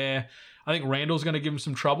depth there. I think Randall's going to give him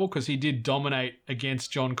some trouble because he did dominate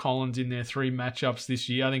against John Collins in their 3 matchups this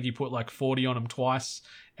year. I think he put like 40 on him twice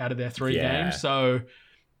out of their 3 games. So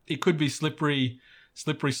it could be slippery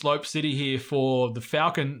slope city here for the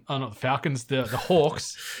the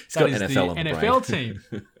Hawks. That is NFL the NFL team.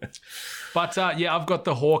 But I've got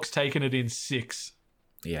the Hawks taking it in 6.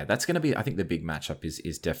 Yeah, that's going to be, I think the big matchup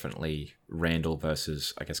is definitely Randall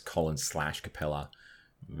versus, I guess, Collins / Capella,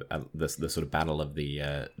 the sort of battle of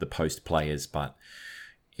the post players. But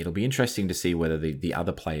it'll be interesting to see whether the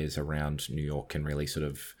other players around New York can really sort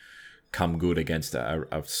of come good against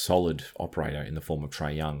a solid operator in the form of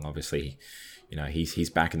Trae Young. Obviously, he's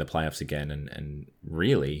back in the playoffs again, and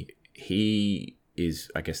really he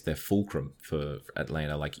is, I guess, their fulcrum for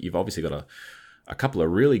Atlanta. Like, you've obviously got a couple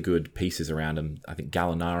of really good pieces around him. I think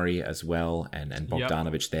Gallinari as well, and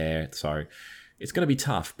Bogdanovich there. So it's going to be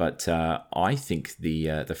tough, but I think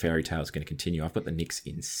the fairy tale is going to continue. I've got the Knicks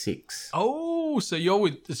in 6. Oh, so you're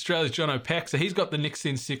with Australia's John O'Peck, so he's got the Knicks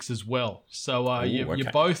in 6 as well. So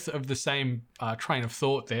you're both of the same train of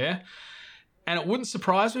thought there. And it wouldn't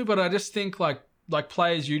surprise me, but I just think like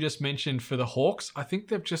players you just mentioned for the Hawks, I think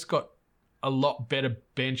they've just got a lot better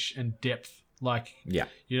bench and depth.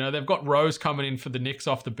 They've got Rose coming in for the Knicks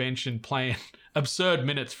off the bench and playing absurd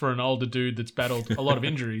minutes for an older dude that's battled a lot of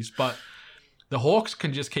injuries. But the Hawks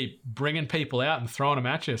can just keep bringing people out and throwing them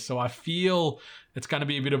at you. So I feel it's going to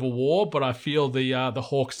be a bit of a war, but I feel the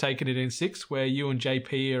Hawks taking it in 6, where you and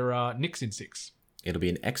JP are Knicks in 6. It'll be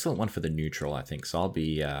an excellent one for the neutral, I think. So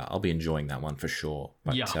I'll be enjoying that one for sure.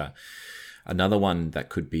 But another one that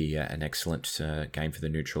could be an excellent game for the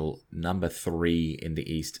neutral, number 3 in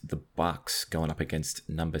the East, the Bucks going up against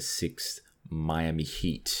number 6, Miami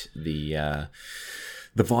Heat. The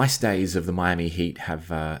Vice days of the Miami Heat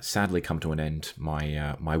have sadly come to an end.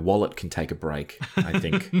 My wallet can take a break, I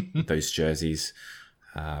think, those jerseys.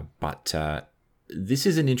 But this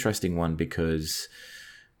is an interesting one because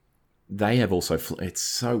they have also... it's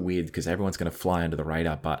so weird because everyone's going to fly under the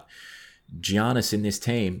radar, but Giannis in this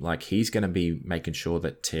team, like, he's going to be making sure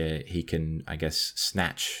that he can, I guess,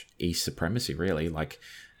 snatch East supremacy, really. Like,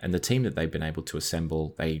 and the team that they've been able to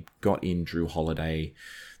assemble, they got in Drew Holiday.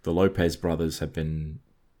 The Lopez brothers have been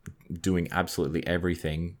doing absolutely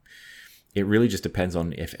everything. It really just depends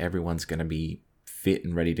on if everyone's going to be fit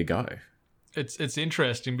and ready to go. It's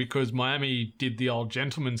interesting because Miami did the old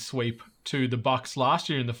gentleman sweep to the Bucks last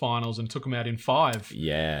year in the finals and took them out in 5.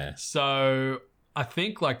 Yeah. So I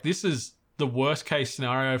think like this is the worst case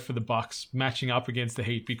scenario for the Bucks matching up against the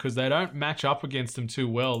Heat because they don't match up against them too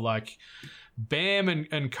well. Like Bam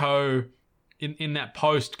and co in that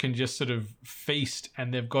post can just sort of feast,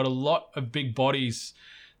 and they've got a lot of big bodies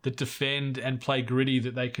that defend and play gritty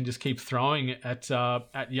that they can just keep throwing at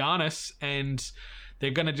Giannis, and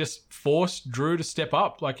they're going to just force Drew to step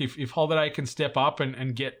up. Like if Holiday can step up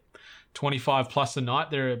and get 25 plus a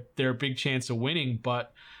night, they're a big chance of winning.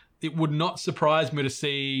 But it would not surprise me to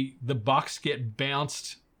see the Bucks get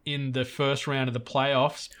bounced in the first round of the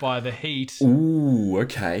playoffs by the Heat. Ooh,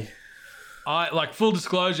 okay. Full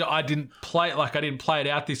disclosure, I didn't play it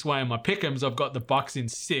out this way in my pick'ems. I've got the Bucks in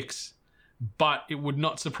 6, but it would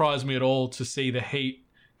not surprise me at all to see the Heat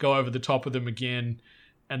go over the top of them again,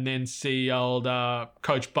 and then see old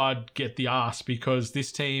Coach Bud get the ass, because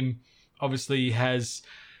this team obviously has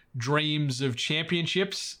dreams of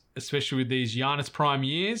championships, especially with these Giannis prime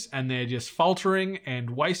years, and they're just faltering and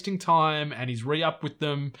wasting time, and he's re-up with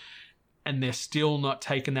them, and they're still not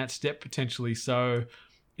taking that step potentially. So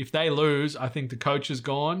if they lose, I think the coach is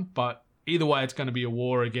gone, but either way, it's going to be a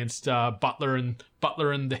war against Butler and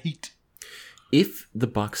the Heat. If the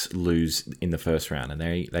Bucks lose in the first round and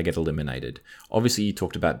they get eliminated, obviously you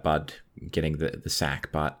talked about Bud getting the sack,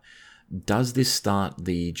 but does this start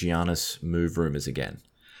the Giannis move rumors again?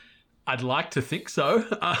 I'd like to think so.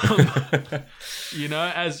 As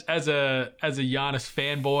a Giannis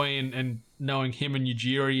fanboy and knowing him and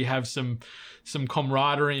Ujiri, you have some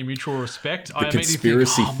camaraderie and mutual respect. The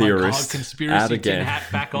conspiracy theorist, conspiracy tin hat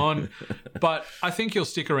back on. But I think he'll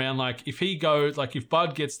stick around. Like if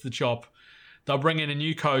Bud gets the chop, they'll bring in a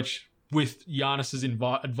new coach with Giannis's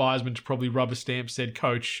advisement to probably rubber stamp said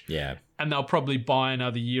coach. Yeah. And they'll probably buy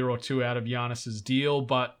another year or two out of Giannis's deal.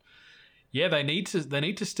 But yeah, they need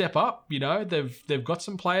to step up. They've got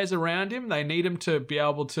some players around him. They need him to be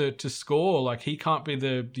able to score. Like he can't be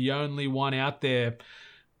the only one out there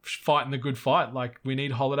fighting the good fight. Like we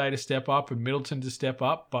need Holiday to step up and Middleton to step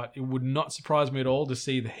up. But it would not surprise me at all to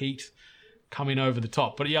see the Heat coming over the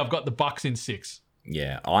top. But yeah, I've got the Bucks in 6.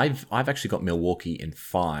 Yeah, I've actually got Milwaukee in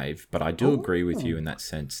 5, but I do agree with you in that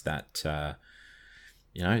sense that I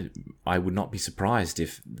would not be surprised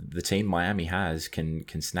if the team Miami has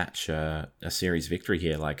can snatch a series victory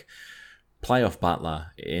here. Like playoff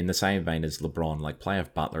Butler, in the same vein as LeBron, like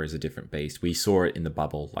playoff Butler is a different beast. We saw it in the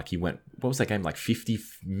bubble. Like he went, what was that game? Like 50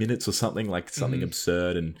 minutes or something, like something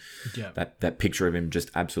absurd, and that picture of him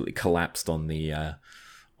just absolutely collapsed on the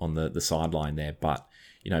sideline there. But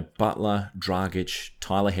Butler, Dragic,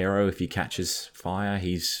 Tyler Hero, if he catches fire,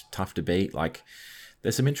 he's tough to beat. Like,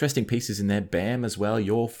 there's some interesting pieces in there. Bam as well,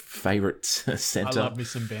 your favorite center. I love me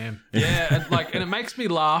some Bam. Yeah, and it makes me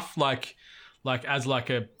laugh, like as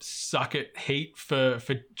like a suck it Heat for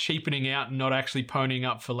cheapening out and not actually ponying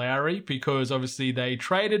up for Lowry, because obviously they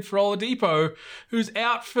traded for Oladipo, who's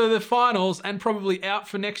out for the finals and probably out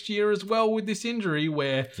for next year as well with this injury,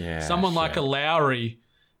 where someone like a Lowry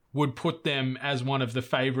would put them as one of the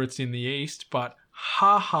favorites in the East, but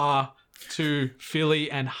ha to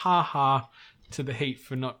Philly and ha to the Heat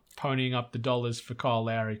for not ponying up the dollars for Kyle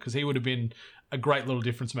Lowry, because he would have been a great little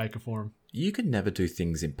difference maker for him. You can never do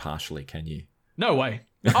things impartially, can you? No way.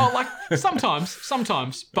 Oh, like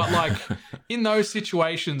sometimes, but like in those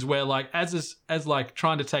situations where like as like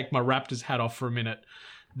trying to take my Raptors hat off for a minute,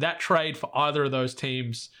 that trade for either of those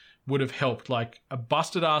teams would have helped. Like a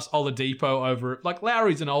busted ass Oladipo over, like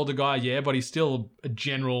Lowry's an older guy, yeah, but he's still a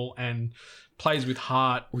general and plays with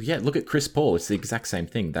heart. Well, yeah, look at Chris Paul. It's the exact same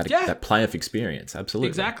thing. That playoff experience, absolutely.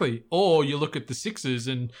 Exactly. Or you look at the Sixers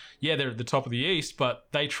and, yeah, they're at the top of the East, but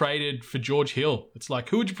they traded for George Hill. It's like,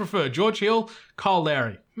 who would you prefer, George Hill, Kyle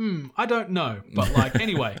Lowry? I don't know. But like,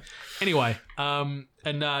 anyway. And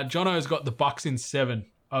Jono's got the Bucks in 7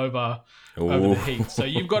 over the Heat. So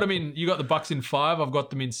you got the Bucks in 5. I've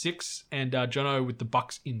got them in 6, and Jono with the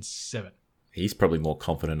Bucks in 7. He's probably more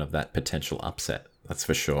confident of that potential upset. That's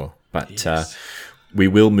for sure. But Yes. we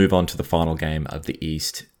will move on to the final game of the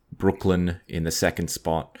East. Brooklyn in the second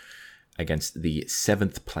spot against the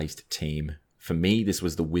 7th placed team. For me, this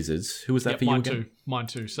was the Wizards. Who was that for you again? Mine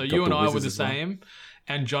too. So Got you and the I were Wizards the as well? same,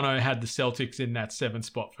 and Jono had the Celtics in that 7th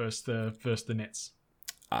spot versus the Nets.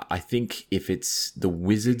 I think if it's the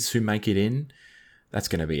Wizards who make it in, that's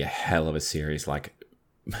going to be a hell of a series. Like,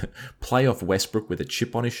 playoff Westbrook with a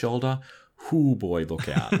chip on his shoulder. Whoo, boy, look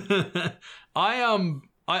out.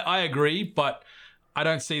 I agree, but I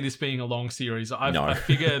don't see this being a long series. I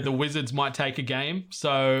figure the Wizards might take a game,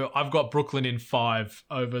 so I've got Brooklyn in 5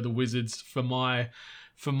 over the Wizards for my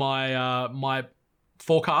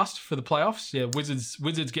forecast for the playoffs. Yeah,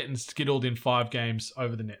 Wizards getting skittled in 5 games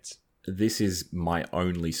over the Nets. This is my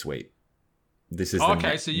only sweep. This is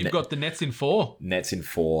so you've got the Nets in 4. Nets in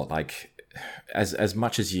 4. Like, as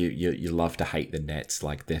much as you love to hate the Nets,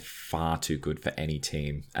 like, they're far too good for any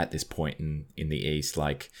team at this point in the East.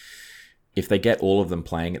 Like, if they get all of them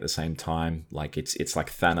playing at the same time, like it's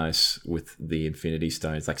like Thanos with the Infinity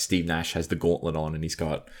Stones. Like, Steve Nash has the gauntlet on and he's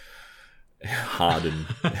got Harden,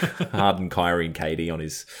 Kyrie and KD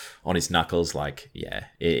on his knuckles. Like, yeah,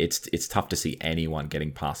 it's tough to see anyone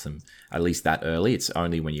getting past them at least that early. It's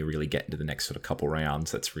only when you really get into the next sort of couple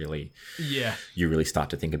rounds that's really you really start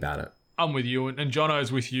to think about it. I'm with you, and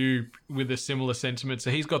Jono's with you with a similar sentiment.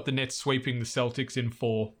 So he's got the Nets sweeping the Celtics in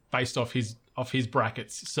 4 based off his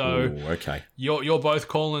brackets. So Ooh, okay, you're both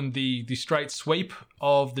calling the straight sweep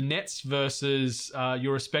of the Nets versus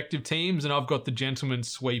your respective teams, and I've got the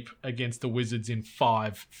gentleman's sweep against the Wizards in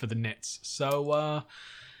 5 for the Nets. So a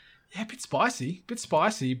bit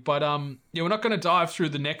spicy, but we're not going to dive through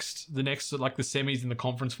the next like the semis and the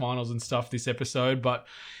conference finals and stuff this episode, but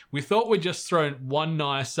we thought we'd just throw one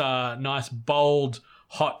nice bold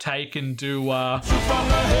hot take and do a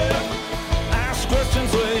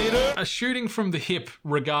shooting from the hip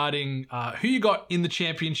regarding who you got in the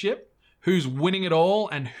championship, who's winning it all,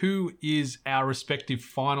 and who is our respective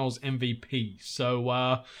finals MVP. So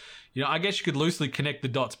I guess you could loosely connect the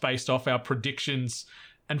dots based off our predictions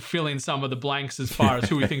and fill in some of the blanks as far as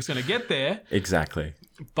who we think's going to get there. Exactly.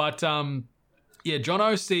 But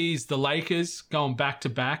Jono sees the Lakers going back to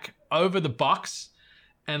back over the Bucks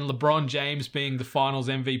and LeBron James being the finals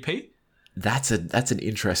MVP. That's an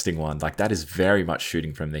interesting one. Like, that is very much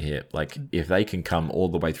shooting from the hip. Like, if they can come all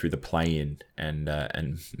the way through the play-in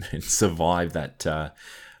and survive that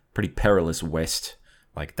pretty perilous West,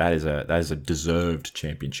 like, that is a deserved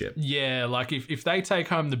championship. Yeah, like if they take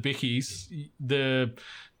home the Bickies,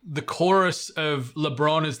 the chorus of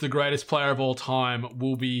LeBron is the greatest player of all time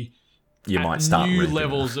will be might start new ripping.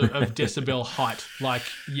 levels of decibel height. Like,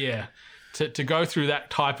 yeah, to go through that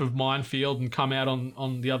type of minefield and come out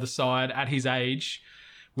on the other side at his age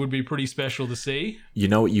would be pretty special to see. You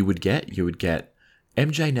know what you would get? You would get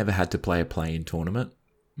MJ never had to play a play-in tournament.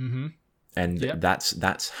 Mm-hmm. And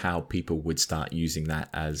that's how people would start using that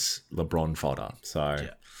as LeBron fodder. So,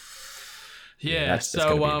 that's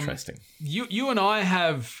going to be interesting. You and I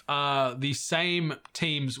have the same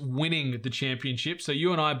teams winning the championship. So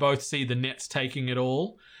you and I both see the Nets taking it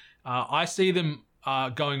all. I see them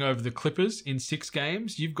going over the Clippers in 6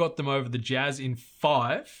 games. You've got them over the Jazz in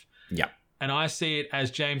 5. Yeah. And I see it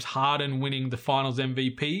as James Harden winning the Finals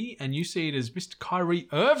MVP, and you see it as Mr. Kyrie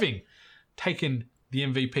Irving taking the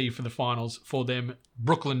MVP for the Finals for them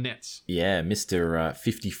Brooklyn Nets. Yeah, Mr.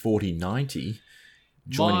 50, 40, 90.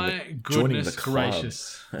 My goodness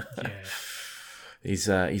gracious. Yeah.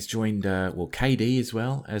 He's joined KD as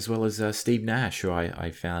well as Steve Nash, who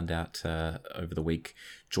I found out over the week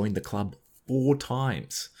joined the club 4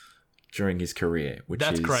 times during his career, which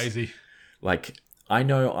That's is crazy. Like I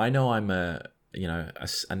know I'm a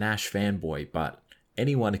Nash fanboy, but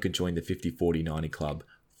anyone who could join the 50, 40, 90 club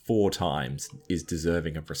 4 times is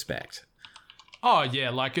deserving of respect. Oh yeah,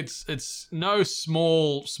 like it's no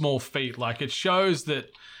small feat. Like it shows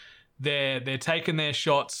that they're taking their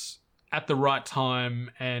shots at the right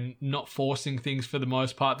time and not forcing things for the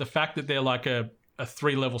most part. The fact that they're like a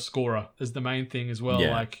 3-level scorer is the main thing as well.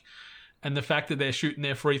 Yeah. Like, and the fact that they're shooting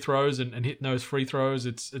their free throws and hitting those free throws,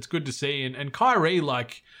 it's good to see. And Kyrie,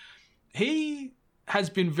 like, he has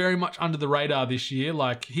been very much under the radar this year.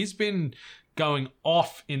 Like, he's been going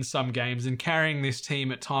off in some games and carrying this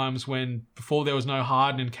team at times when before there was no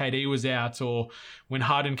Harden and KD was out, or when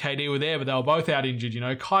Harden and KD were there but they were both out injured. You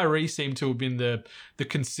know, Kyrie seemed to have been the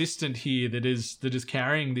consistent here that is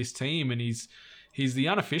carrying this team, and he's the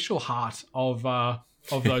unofficial heart of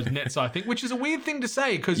those Nets, I think, which is a weird thing to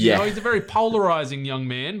say because you know he's a very polarizing young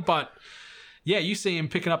man, but yeah, you see him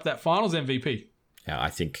picking up that Finals MVP. Yeah, I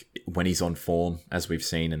think when he's on form, as we've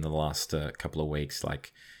seen in the last couple of weeks,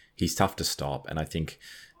 like, he's tough to stop. And I think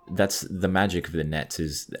that's the magic of the Nets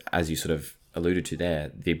is, as you sort of alluded to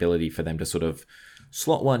there, the ability for them to sort of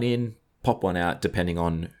slot one in, pop one out, depending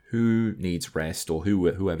on who needs rest or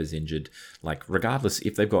whoever's injured. Like, regardless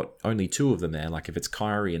if they've got only 2 of them there, like if it's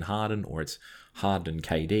Kyrie and Harden or it's Harden and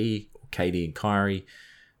KD or KD and Kyrie,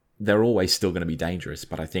 they're always still going to be dangerous.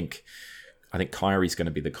 But I think Kyrie's going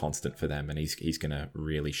to be the constant for them, and he's going to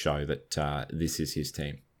really show that this is his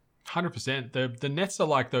team. 100%. The Nets are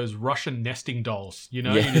like those Russian nesting dolls. You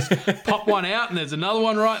know, you just pop one out and there's another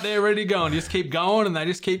one right there ready to go, and just keep going and they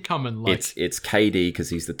just keep coming. Like, it's KD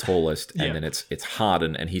because he's the tallest, and then it's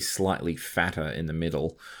Harden and he's slightly fatter in the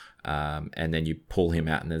middle, and then you pull him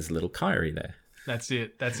out and there's a little Kyrie there. That's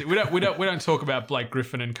it. We don't talk about Blake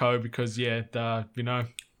Griffin and co because you know,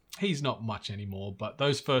 he's not much anymore. But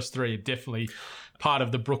those first 3 are definitely part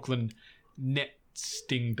of the Brooklyn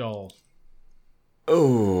nesting doll.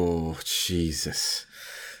 Oh, Jesus.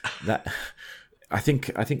 That I think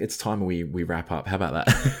it's time we wrap up. How about that?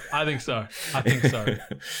 I think so.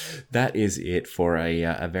 That is it for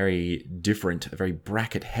a very different, a very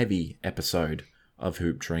bracket-heavy episode of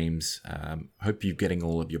Hoop Dreams. Hope you're getting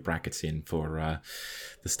all of your brackets in for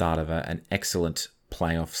the start of an excellent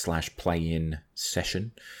playoff/play-in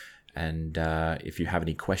session. And if you have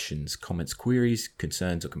any questions, comments, queries,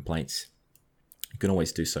 concerns, or complaints, you can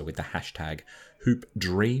always do so with the hashtag Hoop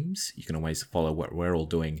Dreams. You can always follow what we're all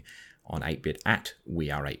doing on 8bit at We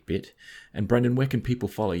Are 8bit. And Brendan, where can people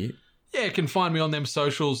follow you? Yeah, you can find me on them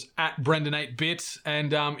socials at Brendan8bit.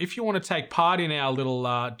 And if you want to take part in our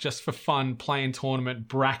little just for fun play-in tournament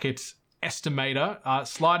bracket estimator,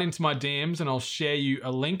 slide into my DMs and I'll share you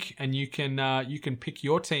a link, and you can pick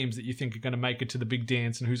your teams that you think are going to make it to the big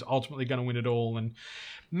dance and who's ultimately going to win it all. And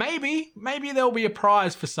maybe there'll be a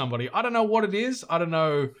prize for somebody. I don't know what it is. I don't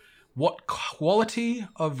know what quality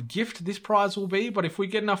of gift this prize will be, but if we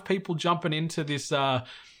get enough people jumping into this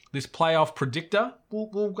this playoff predictor,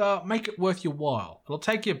 we'll make it worth your while. It'll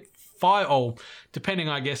take you 5, depending,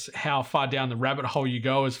 I guess, how far down the rabbit hole you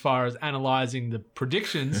go as far as analysing the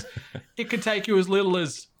predictions. It could take you as little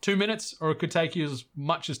as 2 minutes, or it could take you as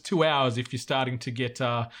much as 2 hours if you're starting to get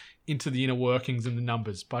into the inner workings and the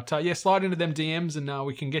numbers. But slide into them DMs and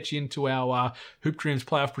we can get you into our Hoop Dreams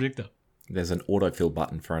playoff predictor. There's an autofill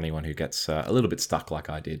button for anyone who gets a little bit stuck like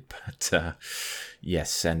I did. But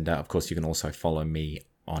yes, and of course you can also follow me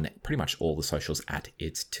on pretty much all the socials at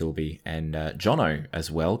It's Tilby. And Jono as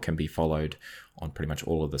well can be followed on pretty much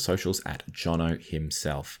all of the socials at Jono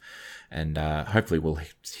himself. And hopefully we'll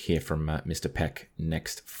hear from Mr. Peck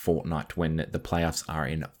next fortnight when the playoffs are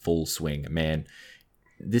in full swing. Man,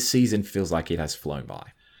 this season feels like it has flown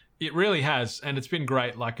by. It really has, and it's been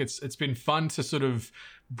great. Like it's been fun to sort of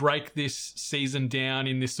break this season down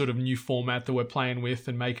in this sort of new format that we're playing with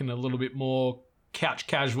and making it a little bit more couch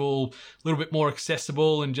casual, a little bit more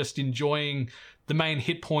accessible, and just enjoying the main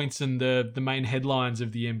hit points and the main headlines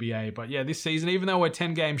of the NBA. But yeah, this season, even though we're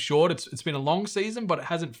 10 games short, it's been a long season, but it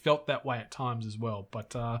hasn't felt that way at times as well.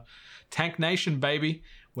 But Tank Nation, baby,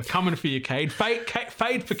 we're coming for you, Cade. Fade for Cade.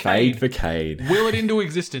 Fade for Cade. Will it into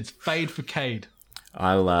existence. Fade for Cade.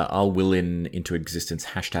 I'll will into existence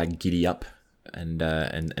hashtag Giddy Up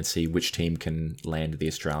and see which team can land the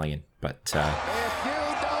Australian. But If you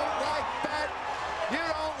don't like that, you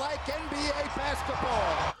don't like NBA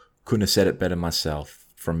basketball. couldn't have said it better myself.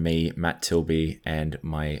 From me, Matt Tilby, and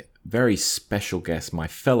my very special guest, my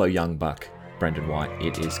fellow young buck, Brendan White,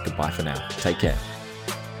 it is goodbye for now. Take care.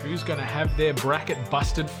 Who's going to have their bracket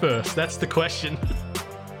busted first? That's the question.